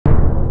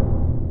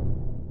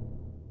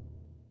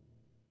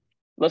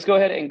let's go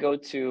ahead and go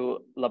to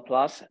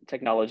Laplace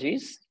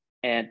Technologies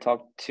and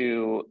talk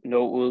to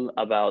Noul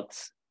about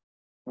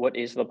what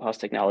is Laplace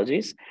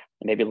Technologies,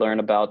 and maybe learn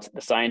about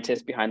the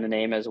scientists behind the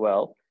name as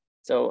well.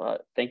 So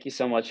thank you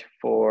so much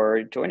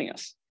for joining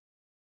us.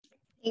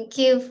 Thank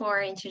you for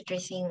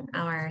introducing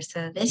our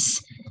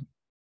service.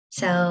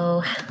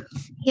 So,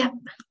 yeah,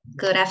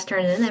 good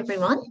afternoon,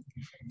 everyone.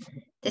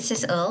 This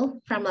is Earl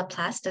from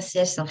Laplace, the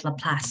series of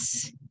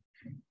Laplace.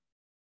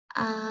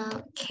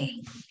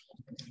 Okay,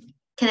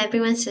 can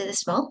everyone see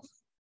this well?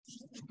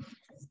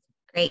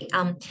 Great.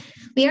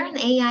 We are an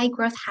AI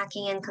growth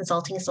hacking and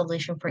consulting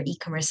solution for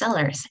e-commerce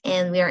sellers,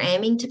 and we are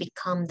aiming to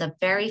become the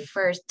very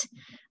first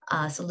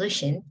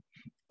solution,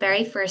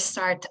 very first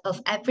start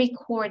of every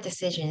core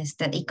decisions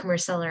that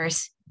e-commerce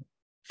sellers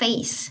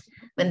face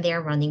when they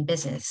are running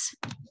business.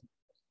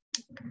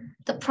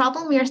 The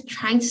problem we are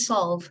trying to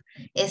solve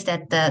is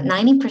that the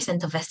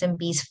 90% of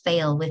SMBs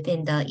fail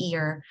within the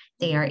year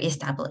they are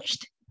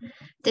established.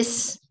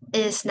 This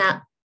is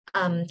not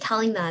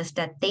telling us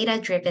that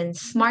data-driven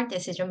smart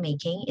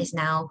decision-making is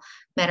now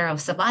a matter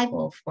of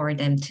survival for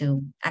them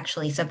to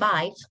actually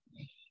survive.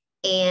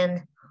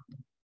 And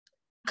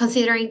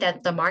considering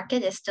that the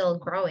market is still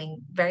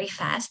growing very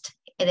fast,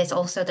 it is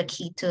also the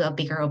key to a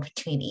bigger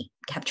opportunity,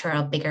 capture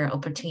a bigger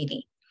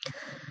opportunity.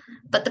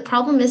 But the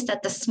problem is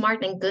that the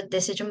smart and good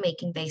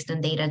decision-making based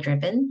on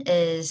data-driven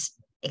is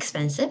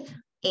expensive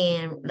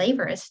and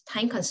laborious,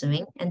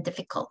 time-consuming, and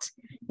difficult,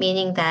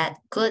 meaning that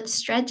good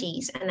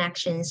strategies and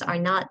actions are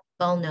not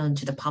well known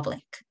to the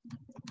public.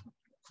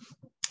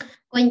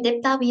 Going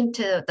deep dive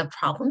into the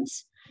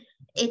problems,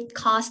 it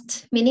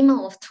costs minimum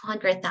of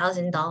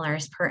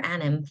 $200,000 per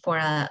annum for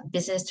a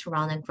business to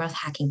run a growth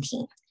hacking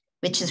team,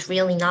 which is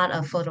really not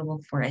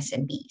affordable for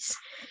SMBs.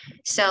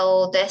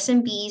 So the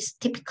SMBs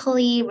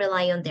typically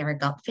rely on their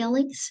gut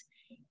feelings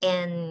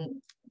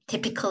and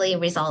typically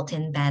result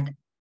in bad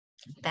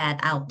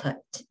output.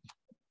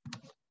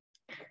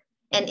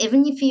 And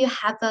even if you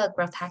have a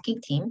growth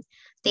hacking team,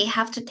 they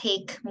have to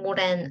take more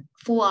than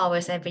 4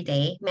 hours every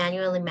day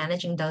manually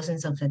managing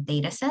dozens of the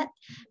data set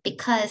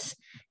because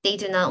they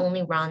do not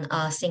only run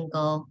a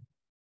single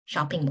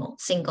shopping mall,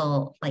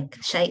 single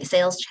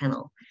sales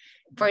channel.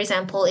 For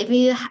example,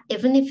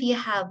 even if you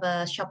have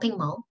a shopping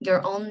mall,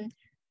 your own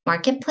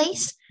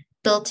marketplace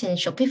built in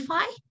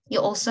Shopify, you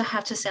also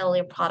have to sell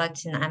your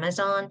products in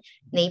Amazon,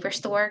 Neighbor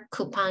Store,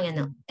 Coupang,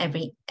 and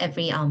every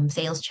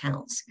sales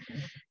channels.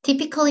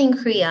 Typically in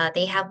Korea,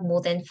 they have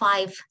more than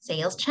 5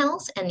 sales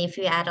channels, and if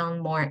you add on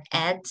more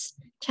ads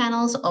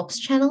channels, ops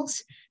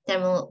channels,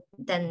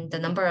 then the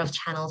number of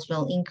channels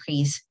will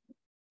increase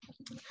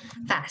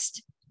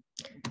fast.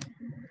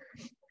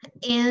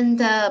 And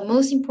the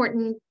most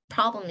important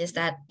problem is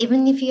that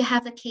even if you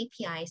have the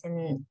KPIs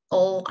and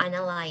all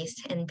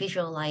analyzed and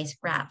visualized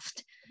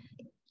graphed,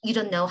 you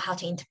don't know how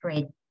to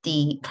integrate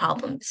the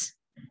problems.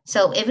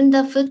 So even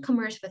the food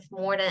commerce with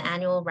more than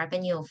annual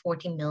revenue of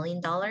 $14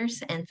 million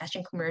and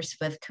fashion commerce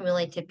with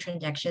cumulative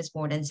transactions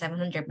more than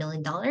 $700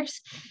 million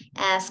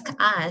ask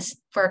us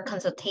for a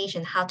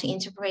consultation how to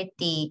integrate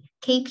the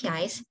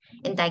KPIs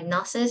and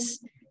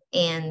diagnosis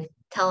and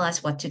tell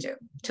us what to do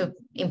to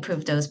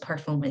improve those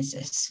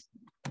performances.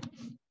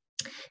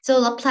 So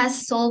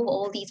Laplace solve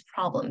all these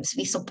problems.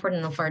 We support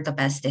and offer the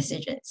best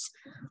decisions.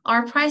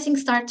 Our pricing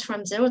starts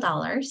from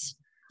 $0,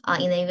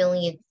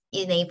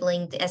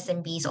 enabling the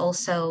SMBs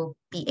also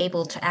be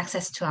able to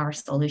access to our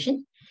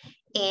solution.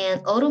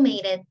 And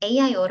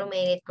AI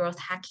automated growth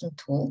hacking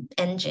tool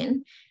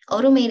engine,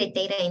 automated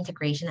data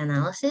integration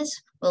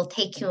analysis will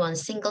take you on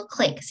single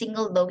click,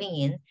 single logging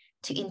in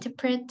to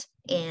interpret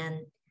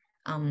and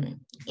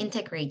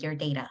integrate your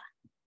data.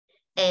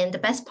 And the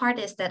best part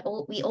is that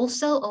we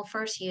also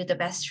offers you the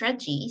best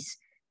strategies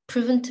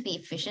proven to be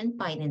efficient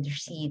by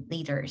industry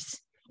leaders.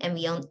 And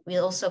we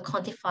also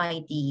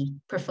quantify the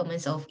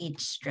performance of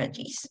each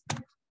strategies.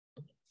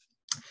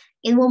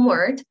 In one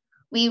word,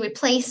 we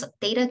replace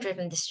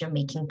data-driven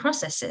decision-making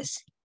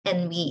processes,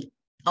 and we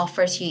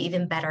offers you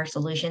even better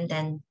solution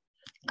than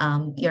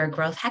your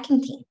growth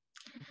hacking team.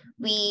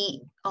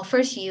 We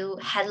offers you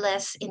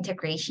headless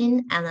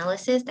integration,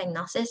 analysis,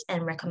 diagnosis,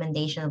 and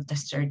recommendation of the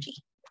strategy.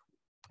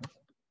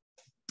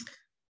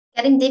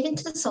 Getting deep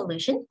into the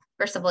solution,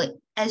 first of all,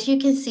 as you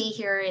can see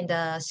here in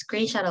the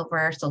screenshot of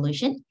our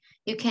solution,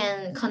 you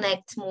can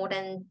connect more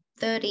than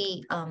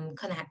 30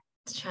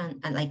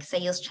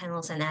 sales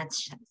channels and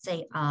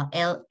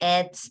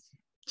ads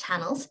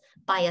channels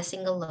by a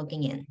single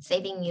logging in,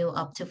 saving you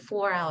up to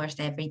 4 hours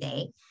every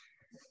day.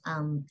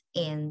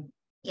 And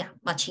yeah,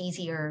 much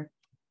easier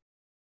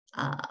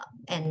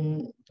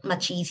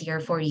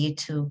for you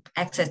to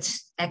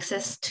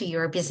access to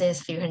your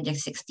business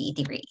 360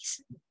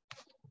 degrees.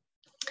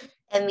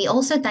 And we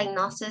also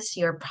diagnose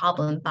your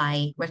problem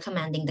by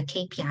recommending the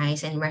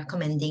KPIs and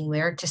recommending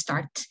where to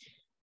start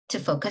to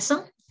focus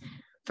on.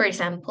 For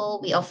example,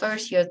 we offer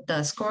you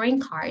the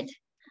scoring card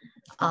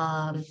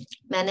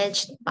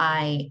managed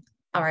by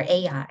our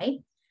AI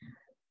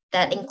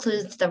that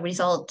includes the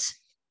results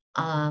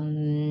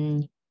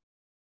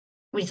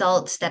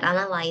that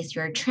analyze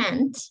your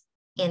trends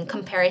in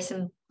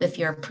comparison with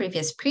your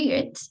previous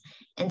periods,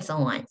 and so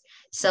on.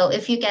 So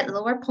if you get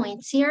lower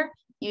points here,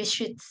 you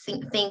should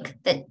think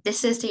that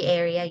this is the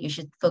area you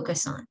should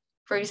focus on.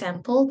 For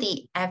example,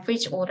 the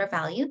average order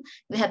value,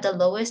 we have the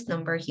lowest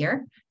number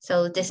here.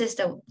 So this is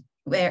the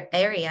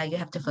area you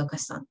have to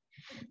focus on.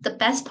 The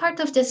best part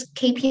of this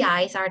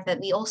KPIs are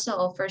that we also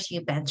offers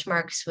you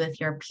benchmarks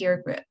with your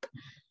peer group.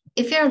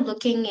 If you're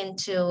looking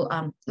into,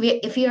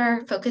 if you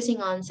are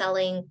focusing on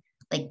selling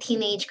like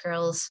teenage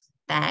girls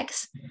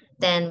bags,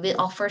 then we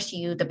offers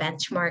you the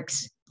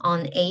benchmarks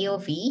on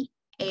AOV,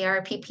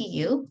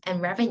 ARPPU,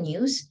 and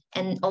revenues,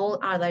 and all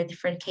other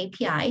different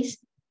KPIs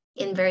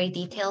in very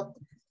detailed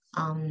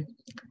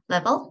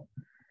level.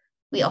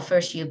 We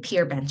offers you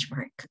peer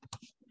benchmark.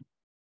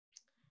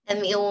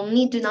 And we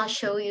only do not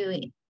show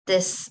you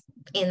this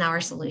in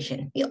our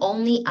solution.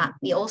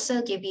 We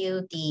also give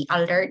you the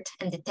alert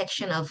and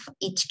detection of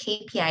each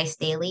KPIs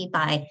daily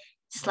by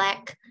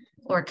Slack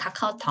or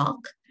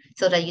KakaoTalk,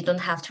 so that you don't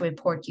have to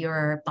report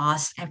your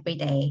boss every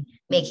day,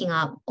 making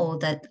up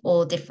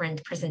all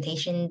different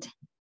presentations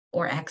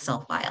or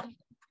Excel file.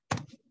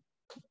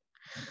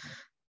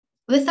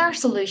 With our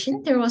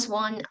solution, there was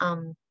one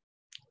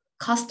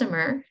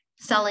customer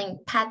selling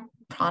pet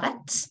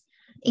products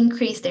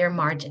increase their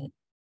margin.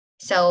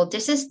 So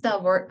this is the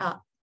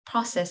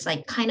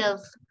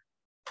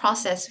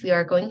process we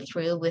are going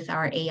through with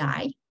our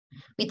AI.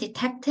 We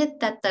detected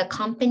that the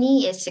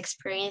company is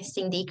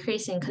experiencing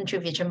decrease in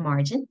contribution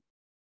margin,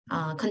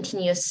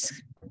 continuous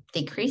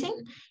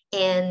decreasing,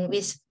 and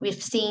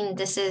we've seen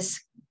this is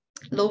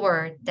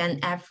lower than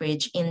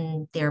average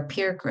in their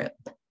peer group.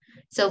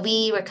 So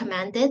we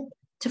recommended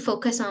to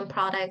focus on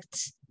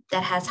products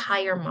that has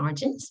higher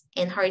margins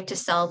and hurry to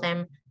sell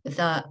them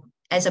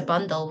as a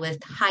bundle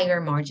with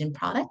higher margin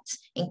products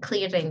and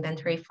clear the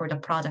inventory for the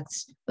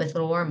products with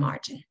lower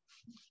margin.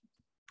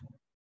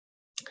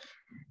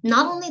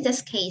 Not only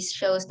this case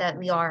shows that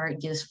we are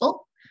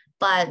useful,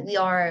 but we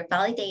are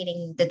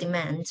validating the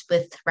demands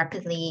with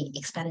rapidly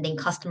expanding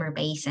customer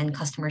base and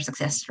customer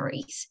success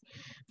stories.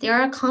 There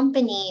are a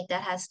company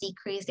that has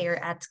decreased their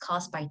ads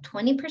cost by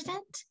 20%,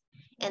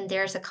 and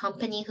there's a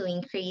company who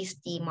increased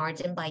the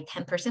margin by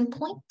 10%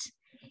 point,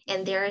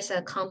 and there's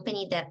a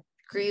company that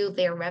grew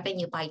their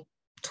revenue by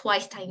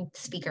twice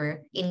times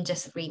bigger in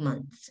just 3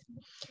 months.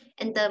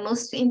 And the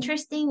most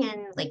interesting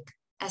and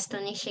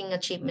astonishing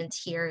achievement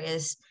here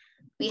is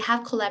we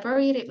have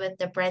collaborated with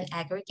the brand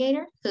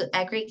aggregator who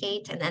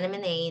aggregate and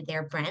eliminate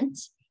their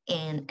brands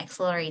and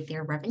accelerate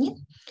their revenue.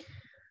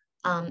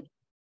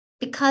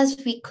 Because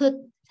we could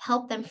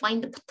help them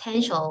find the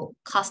potential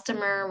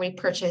customer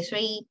repurchase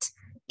rate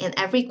and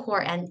every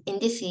core and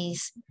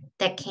indices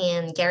that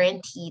can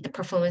guarantee the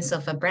performance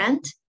of a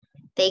brand,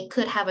 they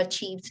could have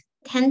achieved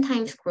 10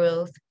 times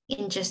growth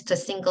in just a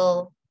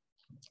single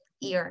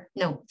year,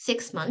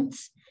 6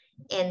 months.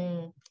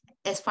 And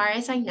as far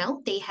as I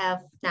know, they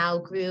have now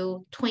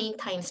grew 20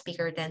 times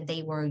bigger than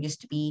they were used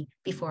to be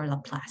before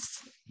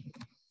Laplace.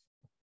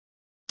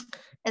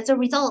 As a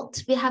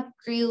result, we have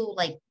grew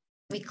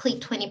weekly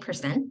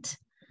 20%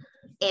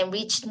 and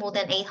reached more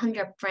than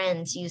 800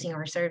 brands using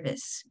our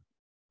service.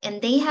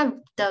 And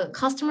the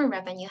customer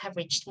revenue have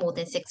reached more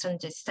than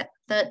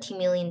 $630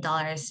 million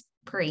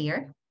per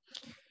year.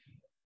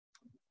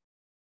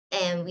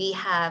 And we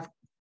have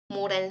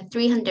more than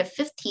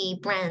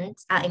 350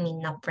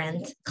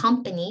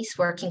 companies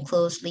working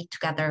closely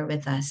together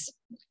with us.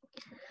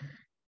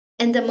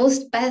 And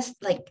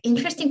the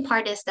interesting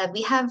part is that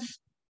we have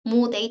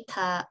more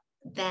data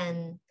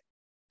than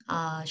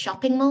a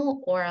shopping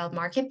mall or a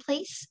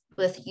marketplace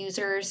with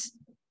users,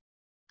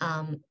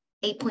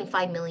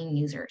 8.5 million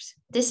users.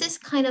 This is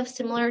kind of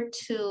similar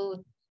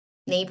to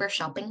Naver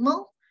shopping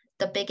mall,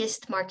 the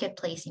biggest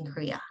marketplace in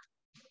Korea.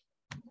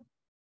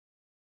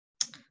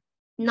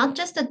 Not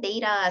just the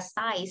data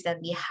size that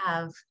we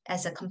have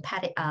as a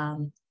competitive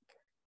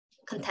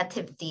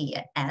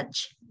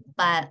edge,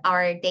 but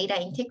our data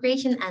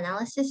integration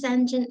analysis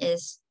engine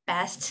is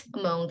best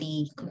among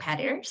the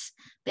competitors.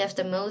 We have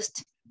the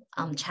most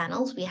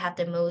channels, we have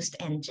the most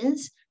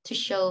engines to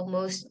show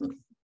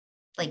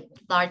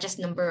largest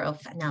number of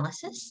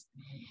analysis.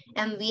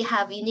 And we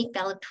have unique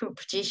value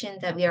proposition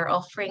that we are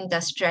offering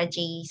the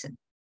strategies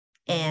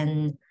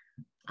and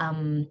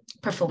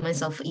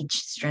performance of each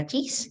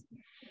strategies.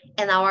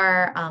 And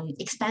our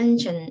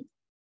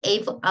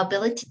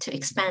ability to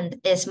expand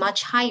is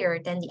much higher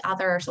than the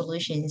other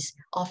solutions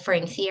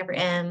offering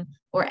CRM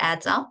or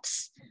ads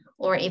apps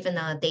or even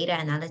data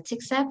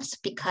analytics apps,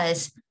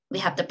 because we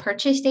have the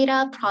purchase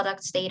data,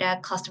 products data,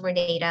 customer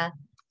data,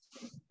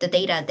 the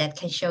data that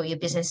can show you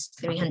business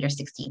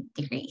 360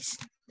 degrees.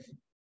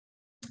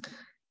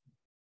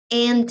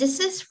 And this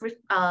is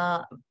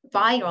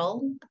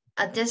viral.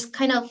 This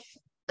kind of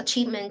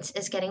achievement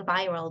is getting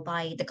viral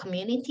by the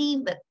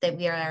community that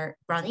we are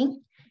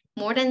running.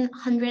 More than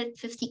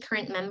 150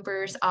 current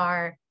members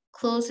are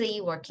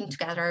closely working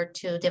together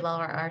to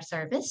develop our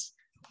service.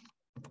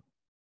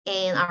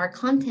 And our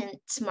content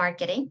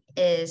marketing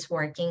is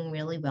working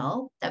really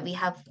well, that we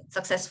have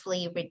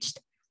successfully reached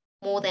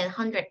more than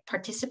 100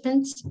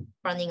 participants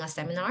running a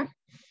seminar.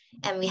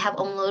 And we have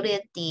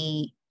uploaded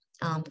the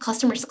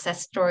customer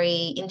success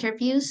story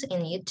interviews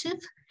in YouTube.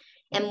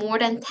 And more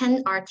than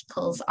 10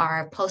 articles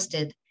are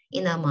posted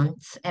in a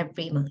month,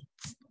 every month.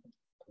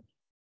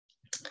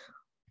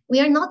 We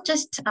are not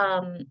just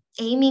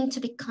aiming to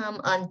become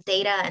a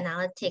data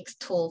analytics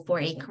tool for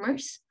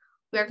e-commerce.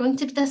 We are going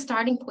to be the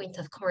starting point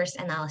of commerce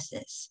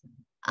analysis.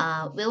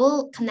 We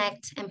will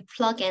connect and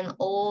plug in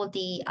all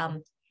the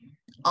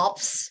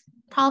ops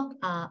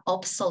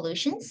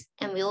solutions,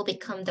 and we will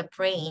become the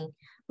brain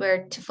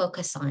where to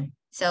focus on.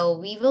 So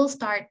we will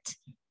start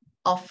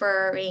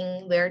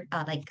offering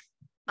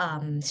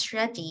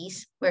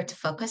strategies where to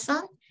focus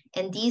on,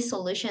 and these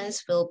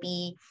solutions will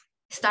be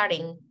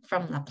starting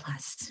from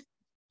Laplace.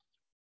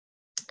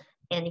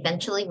 And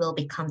eventually will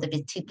become the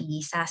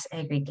B2B SaaS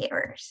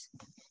aggregators.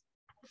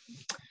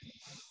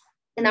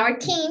 And our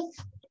team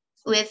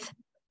with a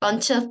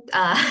bunch of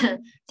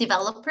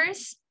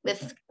developers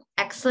with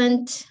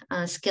excellent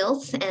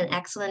skills and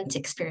excellent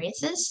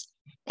experiences,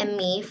 and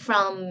me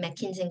from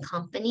McKinsey &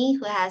 Company,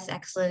 who has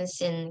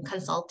excellence in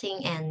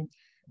consulting and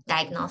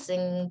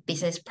diagnosing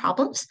business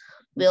problems,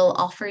 will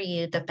offer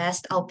you the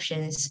best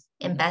options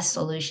and best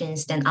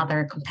solutions than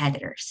other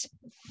competitors.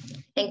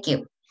 Thank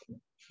you.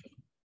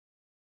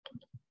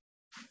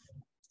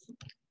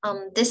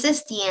 This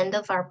is the end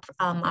of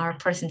our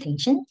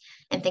presentation,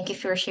 and thank you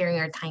for sharing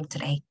your time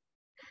today.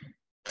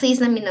 Please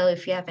let me know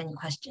if you have any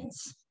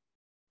questions.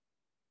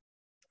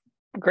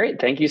 Great,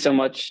 thank you so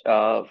much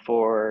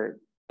for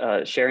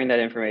sharing that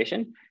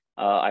information.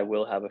 I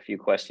will have a few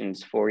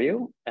questions for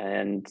you,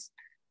 and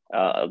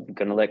I'm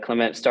gonna let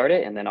Clement start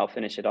it, and then I'll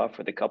finish it off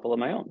with a couple of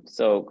my own.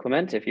 So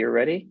Clement, if you're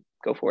ready,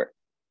 go for it.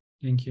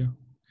 Thank you.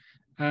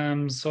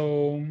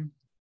 So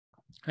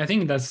I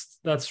think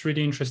that's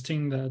really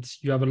interesting that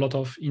you have a lot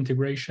of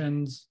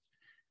integrations,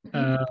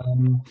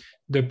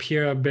 the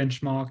peer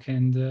benchmark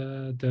and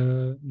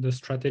the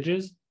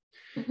strategies.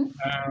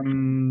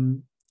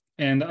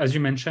 And as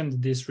you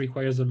mentioned, this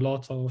requires a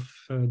lot of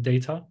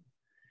data.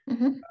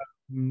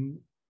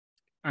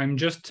 I'm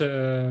just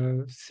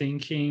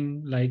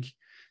thinking, like,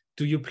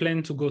 do you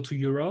plan to go to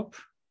Europe?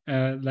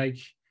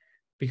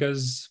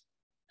 Because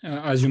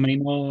as you may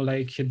know,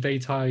 like,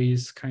 data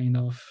is kind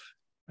of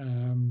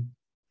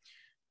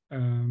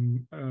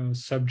a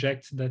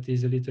subject that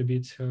is a little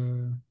bit,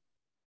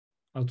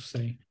 how to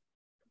say?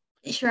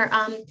 Sure.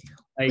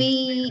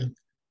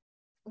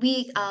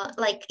 We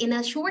like in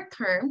a short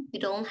term, we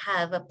don't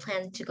have a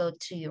plan to go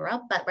to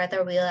Europe, but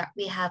rather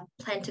we have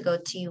planned to go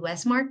to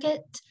US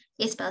market,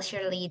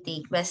 especially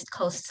the West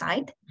Coast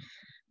side.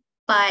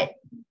 But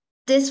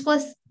this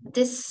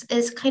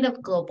is kind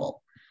of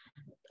global.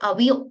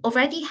 We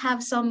already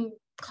have some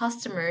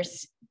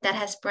customers that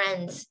has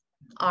brands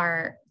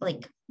are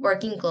like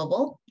working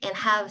global and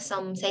have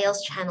some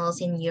sales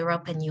channels in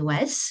Europe and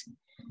US.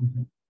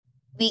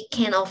 We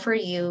can offer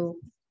you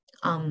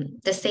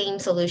the same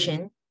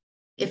solution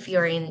if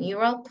you're in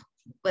Europe,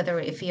 whether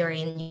if you're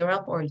in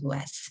Europe or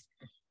US.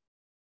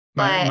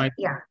 But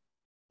yeah,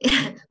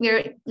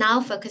 we're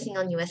now focusing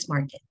on US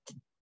market.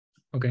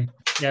 Okay.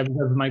 Yeah,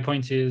 because my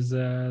point is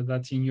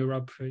that in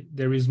Europe,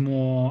 there is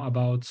more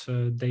about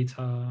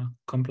data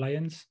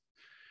compliance.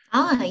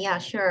 Ah, yeah,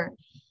 sure.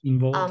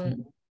 Involved.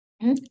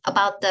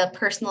 About the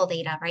personal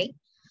data, right?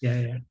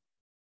 Yeah.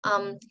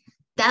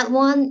 That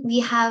one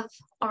we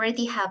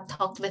already have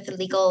talked with the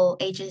legal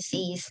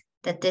agencies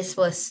that this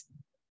was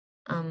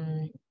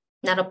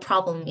not a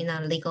problem in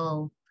a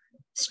legal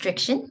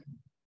restriction.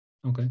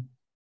 Okay.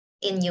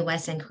 In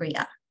US and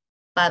Korea,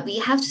 but we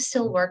have to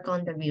still work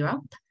on the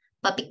Europe.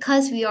 But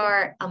because we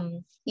are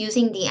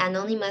using the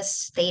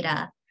anonymous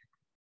data,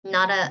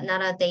 not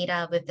a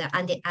data with the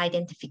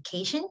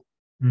identification,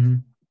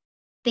 I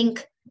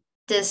think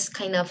this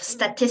kind of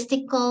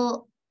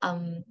statistical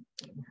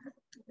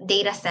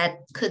data set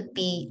could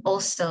be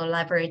also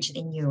leveraged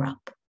in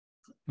Europe.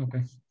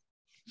 Okay.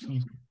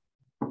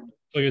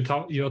 So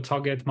your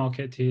target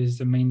market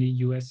is mainly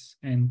US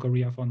and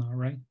Korea for now,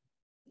 right?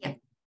 Yeah.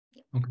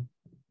 Okay.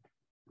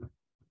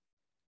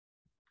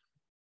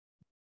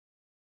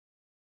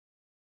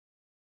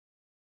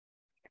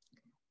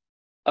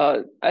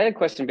 I had a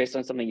question based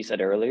on something you said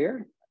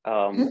earlier,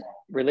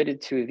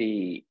 related to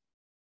the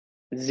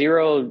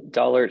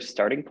 $0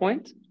 starting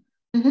point.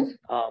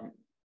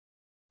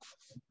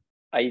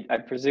 I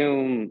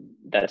presume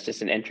that's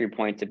just an entry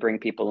point to bring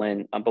people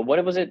in. But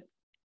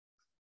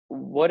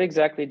what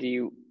exactly do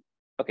you,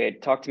 okay,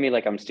 talk to me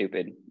like I'm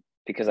stupid,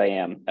 because I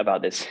am,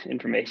 about this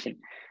information.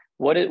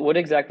 What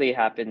exactly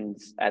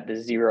happens at the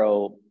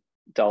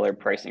 $0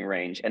 pricing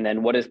range? And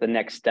then what is the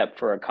next step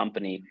for a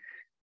company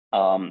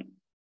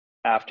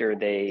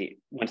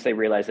once they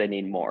realize they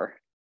need more?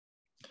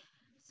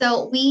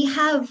 So we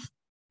have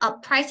a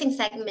pricing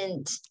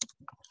segment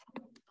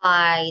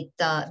by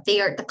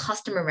the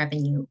customer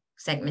revenue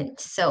segment.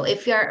 So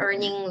if you're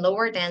earning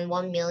lower than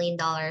 $1 million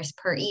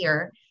per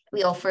year,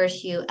 we offer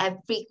you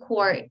every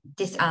quarter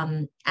this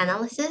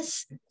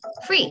analysis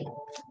free.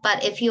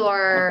 But if you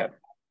are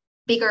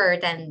bigger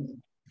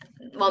than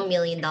 $1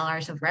 million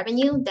of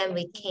revenue, then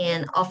we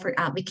can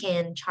we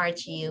can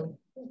charge you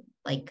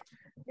like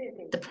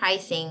the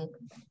pricing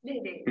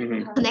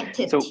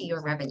connected to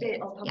your revenue.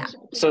 Yeah.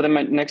 So then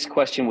my next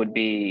question would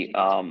be,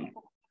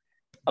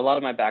 a lot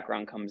of my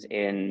background comes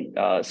in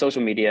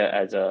social media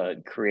as a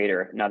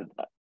creator, not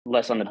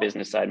less on the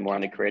business side, more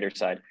on the creator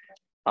side.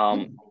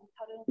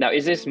 Now,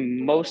 is this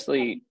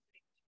mostly,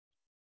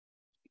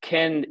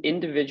 can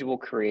individual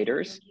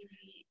creators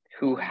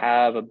who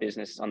have a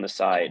business on the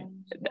side,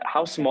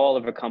 how small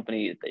of a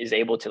company is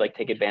able to like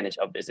take advantage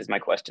of this is my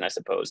question, I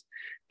suppose.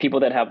 People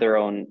that have their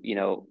own, you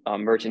know,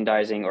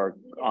 merchandising or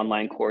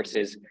online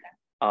courses,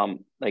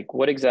 like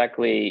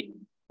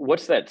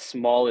what's that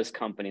smallest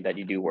company that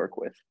you do work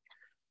with?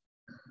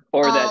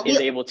 Or that is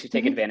able to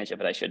take advantage of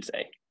it, I should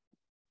say.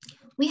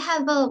 We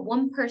have a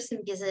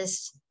one-person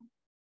business.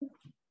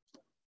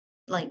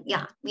 Like,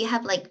 yeah, we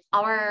have like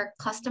our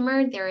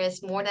customer, there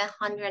is more than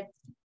 100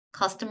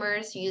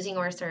 customers using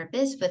our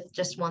service with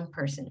just one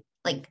person.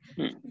 Like,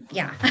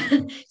 yeah.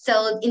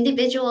 So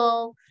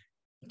individual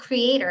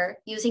creator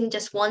using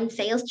just one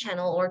sales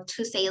channel or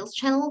two sales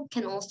channel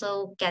can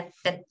also get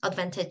that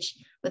advantage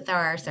with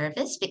our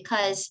service,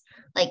 because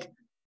like,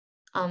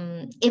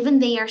 even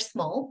they are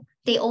small,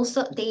 they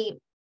also, they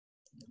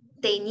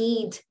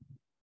need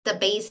the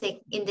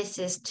basic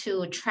indices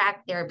to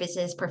track their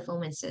business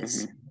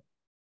performances.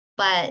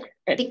 But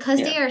because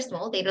they are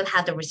small, they don't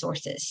have the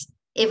resources.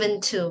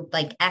 Even to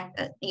like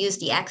use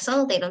the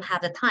Excel, they don't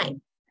have the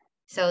time.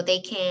 So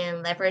they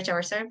can leverage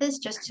our service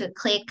just to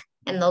click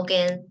and log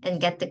in and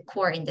get the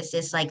core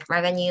indices like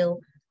revenue,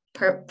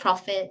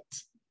 profit,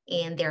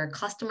 and their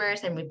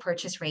customers and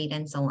repurchase rate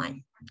and so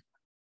on.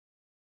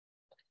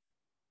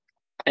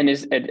 And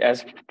is it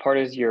as part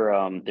of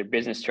your their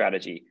business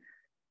strategy?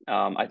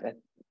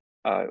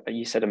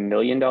 You said $1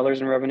 million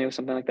in revenue,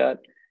 something like that.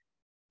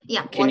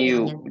 Yeah. Can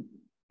you,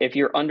 if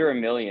you're under $1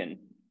 million,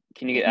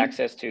 can you get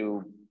access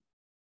to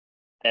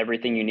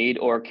everything you need,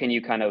 or can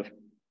you kind of,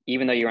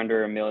 even though you're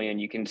under $1 million,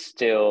 you can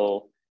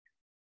still?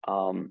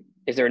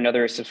 Is there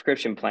another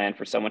subscription plan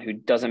for someone who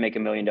doesn't make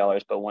 $1 million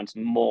but wants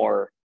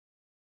more?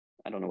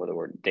 I don't know what the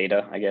word,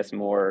 data, I guess,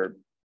 more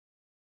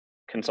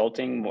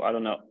consulting. More, I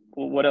don't know.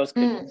 What else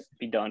could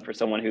be done for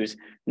someone who's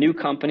new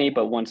company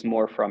but wants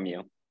more from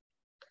you?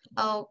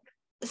 Oh,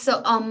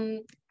 so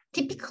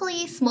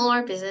typically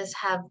smaller business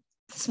have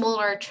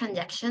smaller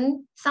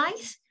transaction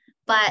size,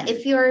 but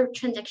if your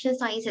transaction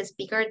size is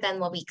bigger than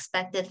what we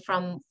expected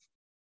from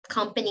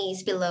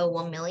companies below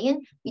 1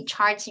 million, we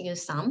charge you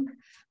some,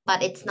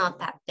 but it's not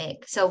that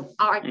big. So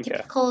our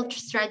typical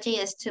strategy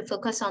is to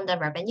focus on the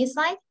revenue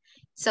side,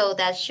 so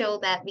that show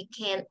that we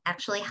can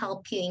actually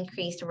help you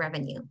increase the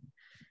revenue.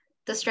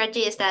 The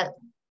strategy is that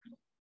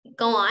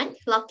go on,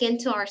 log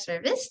into our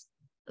service.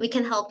 We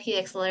can help you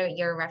accelerate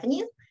your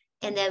revenue,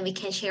 and then we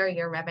can share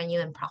your revenue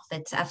and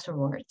profits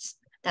afterwards.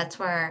 That's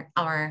where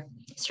our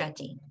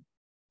strategy.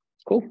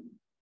 Cool.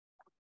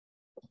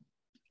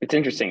 It's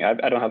interesting. I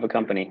don't have a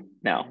company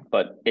now,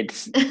 but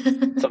it's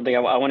something I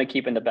want to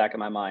keep in the back of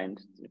my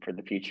mind for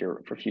the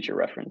future, for future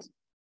reference.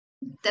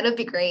 That would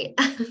be great.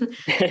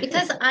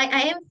 Because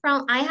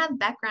I have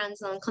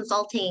backgrounds on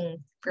consulting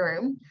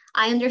firm.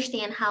 I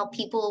understand how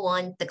people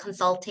want the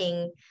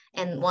consulting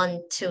and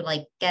want to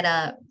like get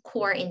a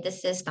core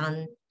indices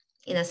done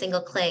in a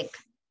single click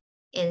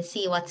and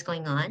see what's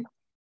going on.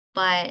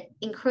 But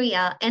in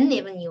Korea and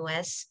even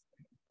US,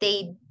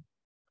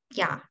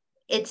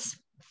 it's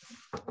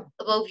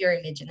above your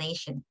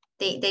imagination.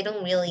 They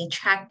don't really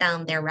track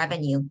down their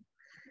revenue.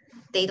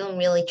 They don't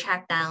really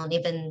track down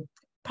even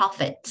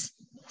profits.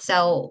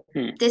 So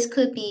this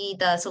could be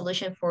the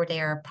solution for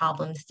their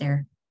problems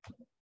there.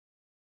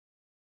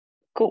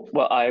 Cool.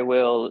 Well, I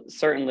will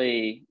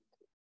certainly,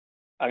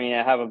 I mean,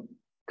 I have a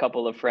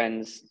couple of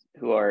friends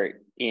who are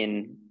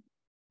in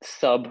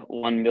sub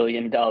 $1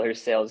 million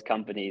sales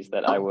companies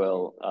that I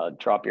will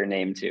drop your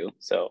name to.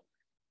 So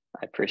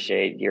I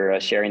appreciate your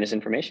sharing this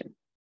information.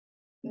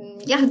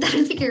 Yeah, that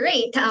would be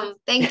great.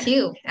 Thank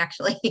you,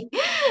 actually,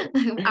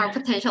 our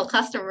potential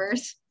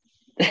customers.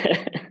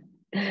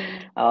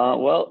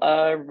 Well,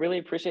 really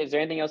appreciate it. Is there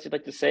anything else you'd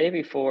like to say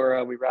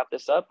before we wrap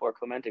this up? Or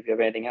Clement, if you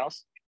have anything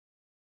else?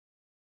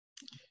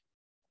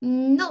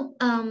 No,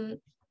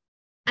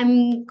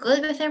 I'm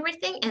good with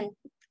everything. And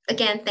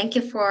again, thank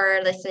you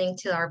for listening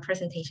to our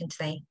presentation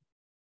today.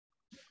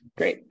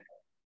 Great.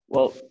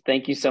 Well,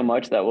 thank you so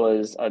much. That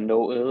was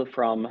Noel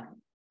from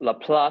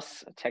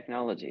Laplace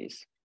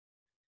Technologies.